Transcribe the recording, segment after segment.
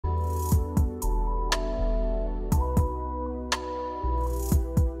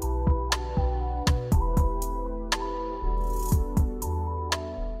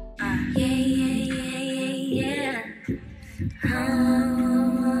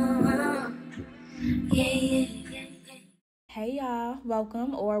Hey y'all,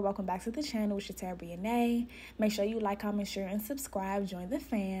 welcome back to the channel with Jaterra, Bria'Na. Make sure you like, comment, share, and subscribe. Join the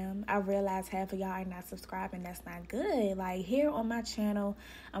fam. I realize half of y'all are not subscribing. That's not good. Like, here on my channel,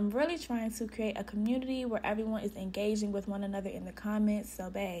 I'm really trying to create a community where everyone is engaging with one another in the comments. So,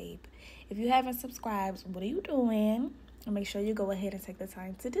 babe, if you haven't subscribed, what are you doing? And make sure you go ahead and take the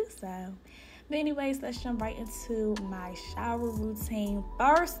time to do so. But anyways, let's jump right into my shower routine.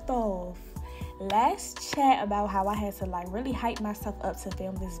 First off, let's chat about how I had to really hype myself up to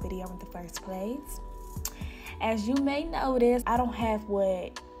film this video in the first place. As you may notice, I don't have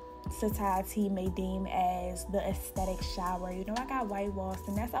what society may deem as the aesthetic shower. You know, I got white walls,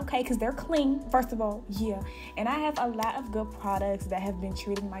 and that's okay because they're clean, first of all. Yeah, and I have a lot of good products that have been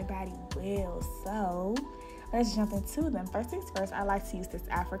treating my body well. So let's jump into them. First things first, I like to use this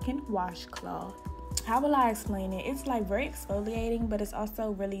African washcloth. How will I explain it? It's very exfoliating, but it's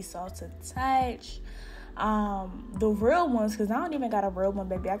also really soft to touch. The real ones, because I don't even got a real one,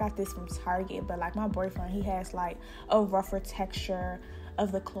 baby. I got this from Target, but my boyfriend, he has a rougher texture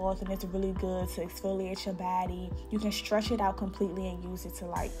of the cloth, and it's really good to exfoliate your body. You can stretch it out completely and use it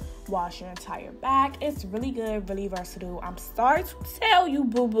to wash your entire back. It's really good, really versatile. I'm sorry to tell you,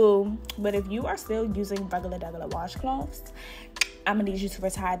 boo-boo, but if you are still using regular washcloths, I'm gonna need you to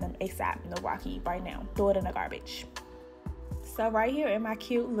retire them ASAP. No Rocky right now. Throw it in the garbage. So right here in my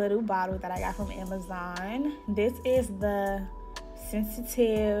cute little bottle that I got from Amazon, this is the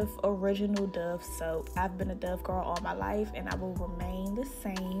Sensitive Original Dove Soap. I've been a Dove girl all my life, and I will remain the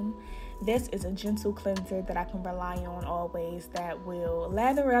same. This is a gentle cleanser that I can rely on always, that will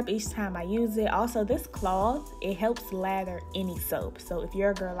lather up each time I use it. Also, this cloth, it helps lather any soap. So if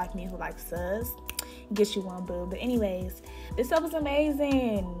you're a girl like me who likes suds, get you one, boo. But anyways, this soap is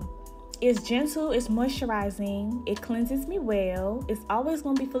amazing. It's gentle, it's moisturizing, it cleanses me well. It's always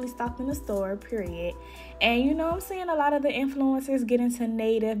going to be fully stocked in the store, period. And you know, I'm seeing a lot of the influencers get into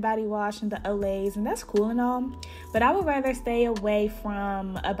native body wash and the Olays, and that's cool and all. But I would rather stay away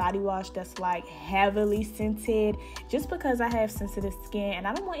from a body wash that's heavily scented, just because I have sensitive skin and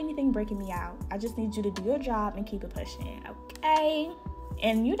I don't want anything breaking me out. I just need you to do your job and keep it pushing, okay?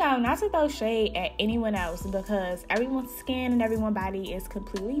 And not to throw shade at anyone else, because everyone's skin and everyone's body is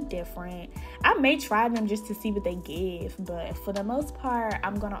completely different. I may try them just to see what they give, but for the most part,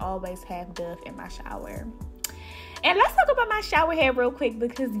 I'm going to always have Dove in my shower. And let's talk about my shower head real quick,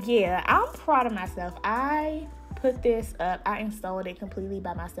 because yeah, I'm proud of myself. I put this up. I installed it completely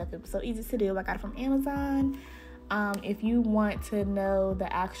by myself. It was so easy to do. I got it from Amazon. If you want to know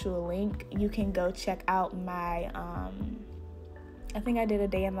the actual link, you can go check out my I think I did a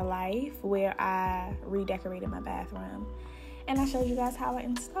day in the life where I redecorated my bathroom, and I showed you guys how I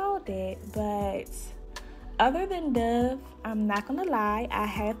installed it. But other than Dove, I'm not gonna lie, I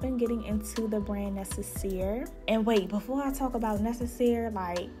have been getting into the brand Necessaire. And wait, before I talk about Necessaire,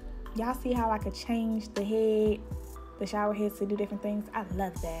 y'all see how I could change the shower heads to do different things? I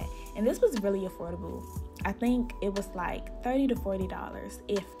love that. And this was really affordable. I think it was $30 to $40,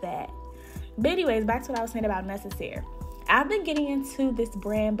 if that. But anyways, back to what I was saying about Necessaire. I've been getting into this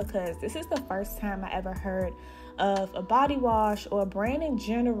brand because this is the first time I ever heard of a body wash or a brand in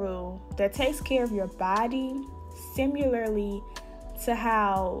general that takes care of your body similarly to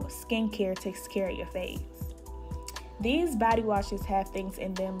how skincare takes care of your face. These body washes have things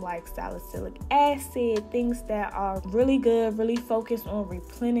in them like salicylic acid, things that are really good, really focused on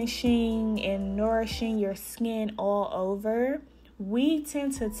replenishing and nourishing your skin all over. We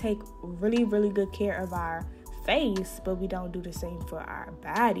tend to take really, really good care of our face, but we don't do the same for our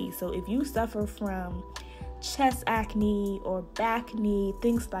body. So if you suffer from chest acne or back knee,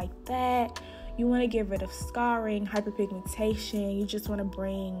 things like that, you want to get rid of scarring, hyperpigmentation, you just want to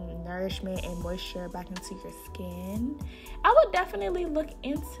bring nourishment and moisture back into your skin, I would definitely look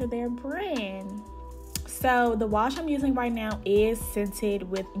into their brand. So the wash I'm using right now is scented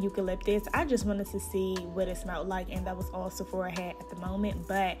with eucalyptus. I just wanted to see what it smelled like, and that was all Sephora had at the moment.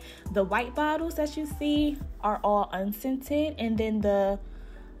 But the white bottles that you see are all unscented, and then the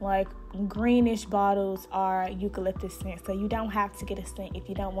greenish bottles are eucalyptus scent. So you don't have to get a scent if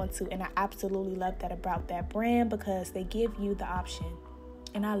you don't want to, and I absolutely love that about that brand, because they give you the option,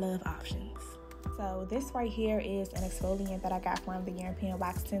 and I love options. So this right here is an exfoliant that I got from the European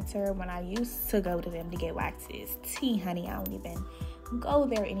Wax Center when I used to go to them to get waxes. Tea, honey, I don't even go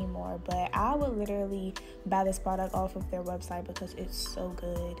there anymore, but I would literally buy this product off of their website because it's so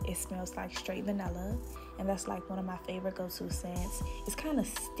good. It smells like straight vanilla, and that's one of my favorite go-to scents. It's kind of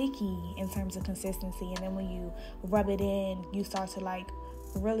sticky in terms of consistency, and then when you rub it in, you start to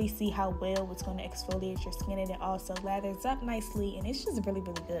really see how well it's going to exfoliate your skin, and it also lathers up nicely, and it's just really,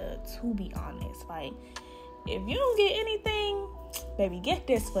 really good, to be honest. if you don't get anything, baby, get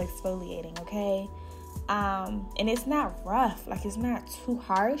this for exfoliating, okay? And it's not rough, like it's not too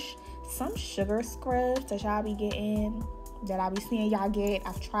harsh. Some sugar scrubs that y'all be getting, that I be seeing y'all get,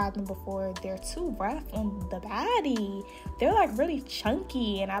 I've tried them before, they're too rough on the body. They're like really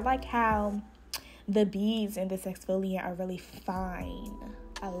chunky, and I like how the beads in this exfoliant are really fine.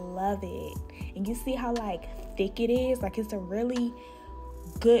 I love it. And you see how like thick it is? Like it's a really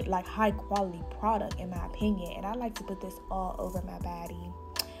good, like high quality product in my opinion. And I like to put this all over my body.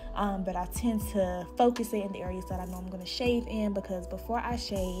 But I tend to focus it in the areas that I know I'm going to shave in, because before I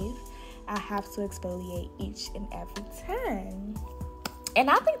shave, I have to exfoliate each and every time. And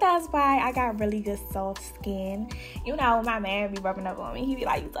I think that's why I got really good soft skin. You know, my man be rubbing up on me. He be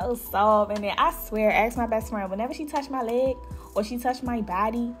like, you so soft. And then I swear, ask my best friend, whenever she touch my leg or she touch my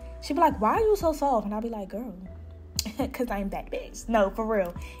body, she be like, why are you so soft? And I'll be like, girl, because I'm that bitch. No, for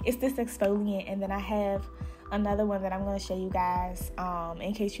real. It's this exfoliant. And then I have another one that I'm going to show you guys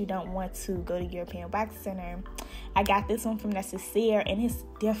in case you don't want to go to your P.O Box center. I got this one from Necessaire, and it's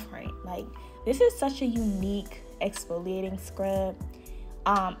different. Like, this is such a unique exfoliating scrub.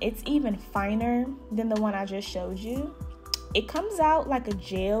 It's even finer than the one I just showed you. It comes out like a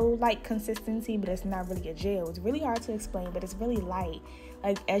gel-like consistency, but it's not really a gel. It's really hard to explain, but it's really light.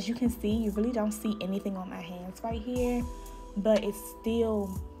 Like, as you can see, you really don't see anything on my hands right here, but it's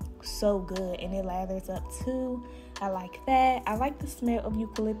still so good, and it lathers up too. I like that. I like the smell of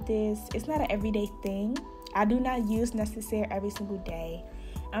eucalyptus. It's not an everyday thing. I do not use Necessaire every single day.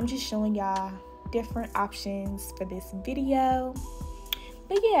 I'm just showing y'all different options for this video.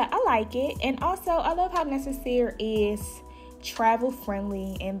 But yeah, I like it. And also, I love how Necessaire is travel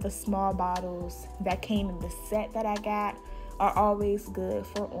friendly, and the small bottles that came in the set that I got are always good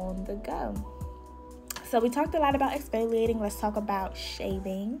for on the go. So we talked a lot about exfoliating. Let's talk about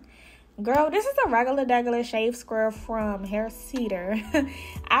shaving. Girl, this is a regular shave scrub from Hair Cedar.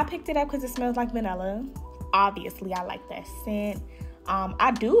 I picked it up because it smells like vanilla. Obviously, I like that scent.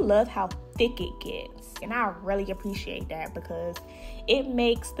 I do love how thick it gets, and I really appreciate that because it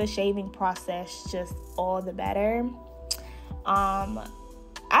makes the shaving process just all the better.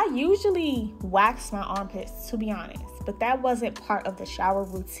 I usually wax my armpits, to be honest, but that wasn't part of the shower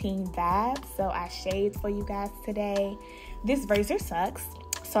routine vibe, so I shaved for you guys today. This razor sucks,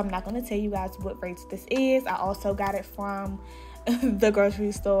 so I'm not going to tell you guys what razor this is. I also got it from the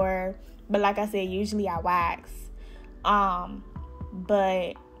grocery store, but like I said, usually I wax.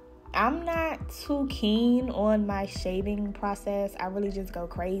 But I'm not too keen on my shaving process. I really just go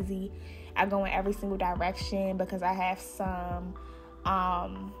crazy. I go in every single direction because I have some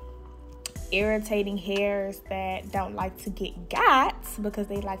irritating hairs that don't like to get got because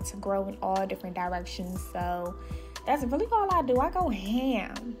they like to grow in all different directions. So that's really all I do. I go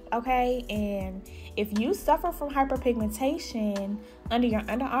ham, okay? And if you suffer from hyperpigmentation under your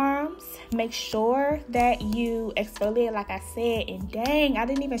underarms, make sure that you exfoliate like I said. And dang, I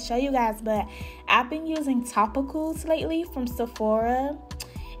didn't even show you guys, but I've been using topicals lately from Sephora,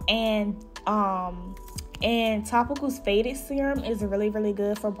 and Topicals Faded Serum is really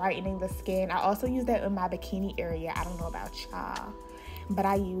good for brightening the skin. I also use that in my bikini area. I don't know about y'all, but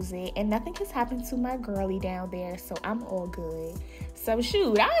I use it, and nothing has happened to my girly down there, so I'm all good. So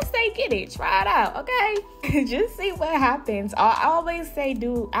shoot, I say get it, try it out, okay? Just see what happens. I always say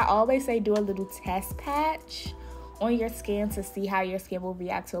do a little test patch on your skin to see how your skin will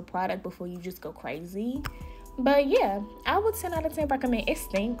react to a product before you just go crazy. But yeah, I would 10 out of 10 recommend. It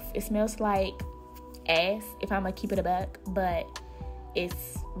stinks. It smells like ass, if I'm gonna keep it a buck, but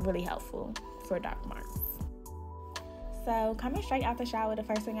it's really helpful for dark marks. So coming straight out the shower, the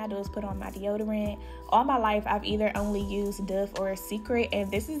first thing I do is put on my deodorant. All my life, I've either only used Dove or Secret, and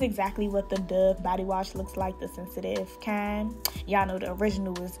this is exactly what the Dove body wash looks like, the sensitive kind. Y'all know the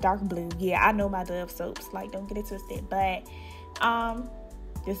original is dark blue. Yeah, I know my Dove soaps, like, don't get it twisted, but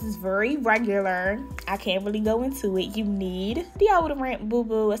this is very regular. I can't really go into it. You need deodorant,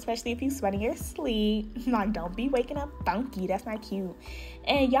 boo-boo, especially if you sweat in your sleep. Like, don't be waking up funky. That's not cute.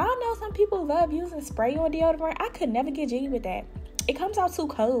 And y'all know some people love using spray on deodorant. I could never get jiggy with that. It comes out too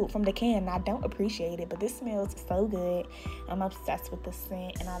cold from the can, and I don't appreciate it, but this smells so good. I'm obsessed with the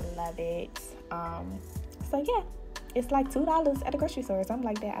scent, and I love it. So yeah. It's like $2 at the grocery store or something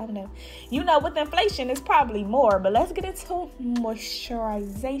like that. I don't know. You know, with inflation, it's probably more. But let's get into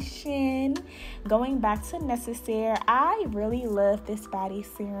moisturization. Going back to Necessaire, I really love this body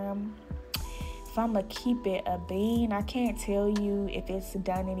serum. If I'm going to keep it a bean, I can't tell you if it's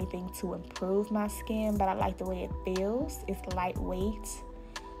done anything to improve my skin, but I like the way it feels. It's lightweight.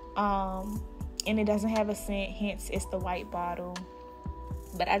 And it doesn't have a scent, hence it's the white bottle.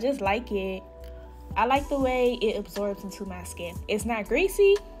 But I just like it. I like the way it absorbs into my skin. It's not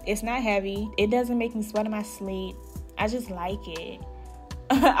greasy, it's not heavy, it doesn't make me sweat in my sleep. I just like it.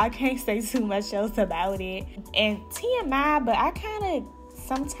 I can't say too much else about it. And TMI, but I kind of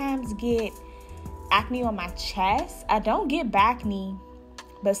sometimes get acne on my chest. I don't get backne,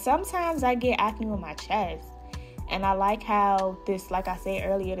 but sometimes I get acne on my chest. And I like how this, like I said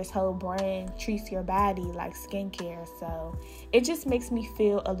earlier, this whole brand treats your body like skincare. So it just makes me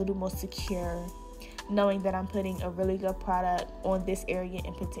feel a little more secure knowing that I'm putting a really good product on this area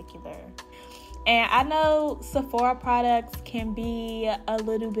in particular. And I know Sephora products can be a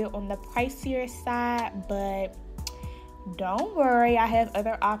little bit on the pricier side, but don't worry, I have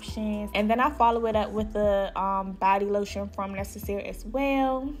other options. And then I follow it up with the body lotion from Necessaire as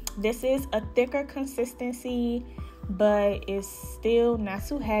well. This is a thicker consistency, but it's still not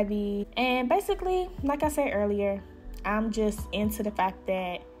too heavy. And basically, like I said earlier, I'm just into the fact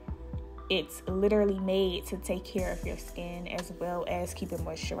that it's literally made to take care of your skin as well as keep it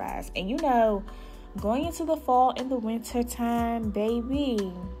moisturized. And you know, going into the fall and the winter time,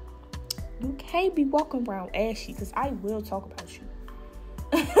 baby, you can't be walking around ashy, because I will talk about you.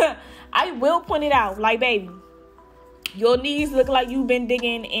 I will point it out. Like, baby, your knees look like you've been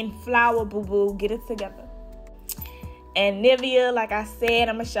digging in flour, boo-boo. Get it together. And Nivea, like I said,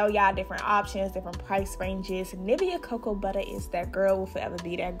 I'm going to show y'all different options, different price ranges. Nivea Cocoa Butter is that girl, will forever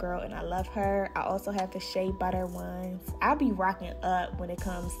be that girl, and I love her. I also have the Shea Butter ones. I'll be rocking up when it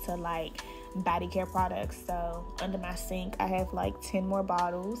comes to, like, body care products. So under my sink, I have like 10 more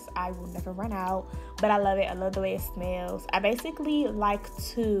bottles. I will never run out, but I love it. I love the way it smells. I basically like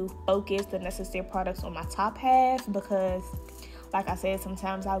to focus the Necessaire products on my top half because, like I said,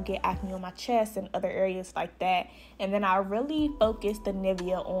 sometimes I'll get acne on my chest and other areas like that. And then I really focus the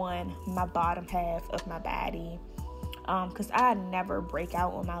Nivea on my bottom half of my body. Because I never break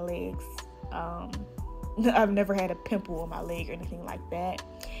out on my legs. I've never had a pimple on my leg or anything like that.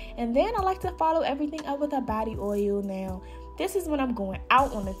 And then I like to follow everything up with a body oil. Now, this is when I'm going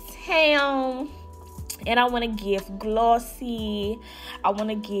out on the town and I want to give glossy. I want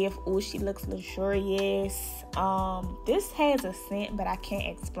to give, oh, she looks luxurious. This has a scent, but I can't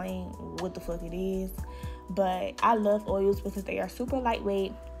explain what the fuck it is. But I love oils because they are super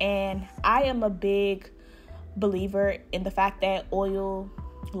lightweight, and I am a big believer in the fact that oil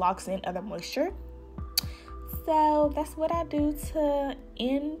locks in other moisture. So that's what I do to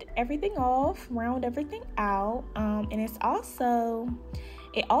end everything off, round everything out. And it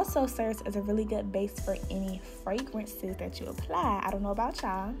also serves as a really good base for any fragrances that you apply. I don't know about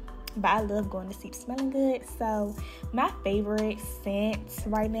y'all, but I love going to sleep smelling good. So my favorite scent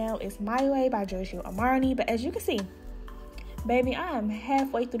right now is My Way by Giorgio Armani. But as you can see, baby, I am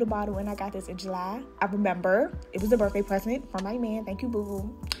halfway through the bottle and I got this in July. I remember it was a birthday present from my man. Thank you,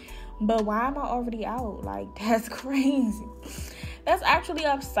 boo-boo. But why am I already out? Like, that's crazy. That's actually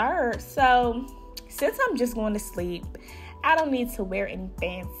absurd. So since I'm just going to sleep, I don't need to wear any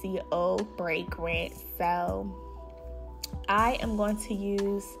fancy old fragrance. So I am going to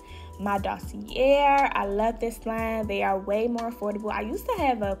use my Dossier. I love this line. They are way more affordable. I used to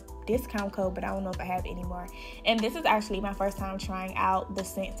have a discount code, but I don't know if I have it anymore. And this is actually my first time trying out the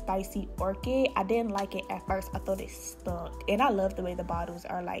scent Spicy Orchid. I didn't like it at first. I thought it stunk. And I love the way the bottles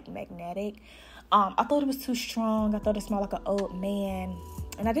are like magnetic. I thought it was too strong. I thought it smelled like an old man.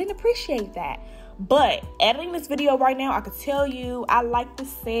 And I didn't appreciate that. But editing this video right now, I could tell you I like the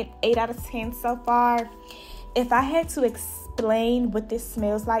scent. 8 out of 10 so far. If I had to explain what this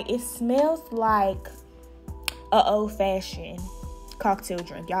smells like, it smells like a old-fashioned cocktail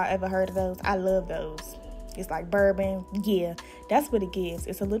drink. Y'all ever heard of those? I love those. It's like bourbon. Yeah, that's what it gives.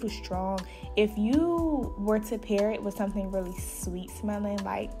 It's a little strong. If you were to pair it with something really sweet smelling,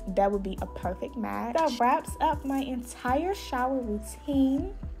 like, that would be a perfect match. That wraps up my entire shower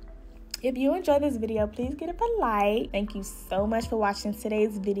routine. If you enjoyed this video, please give it a like. Thank you so much for watching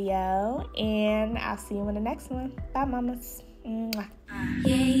today's video, and I'll see you in the next one. Bye, mamas. Mwah.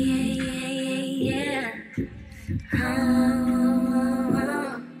 Yeah.